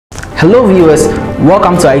Hello viewers,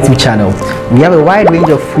 welcome to our YouTube channel. We have a wide range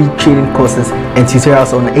of free training courses and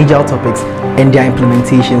tutorials on agile topics and their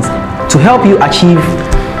implementations to help you achieve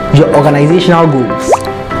your organizational goals.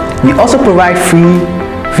 We also provide free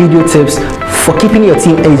video tips for keeping your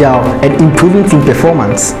team agile and improving team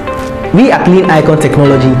performance. We at LiTT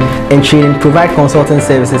Technology and Training provide consulting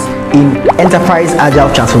services in enterprise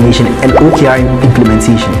agile transformation and OKR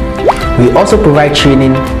implementation. We also provide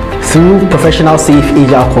training through professional safe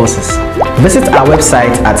agile courses. Visit our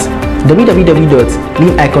website at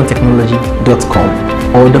www.litictechnology.com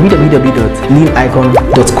or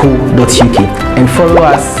www.liticon.co.uk and follow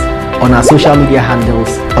us on our social media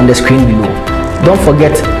handles on the screen below. Don't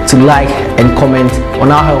forget to like and comment on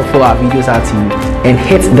how helpful our videos are to you, and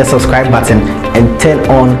hit the subscribe button and turn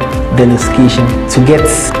on the notification to get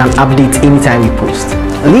an update anytime we post.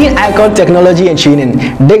 LiTT Technology and Training,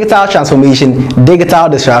 digital transformation, digital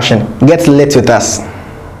disruption. Get lit with us.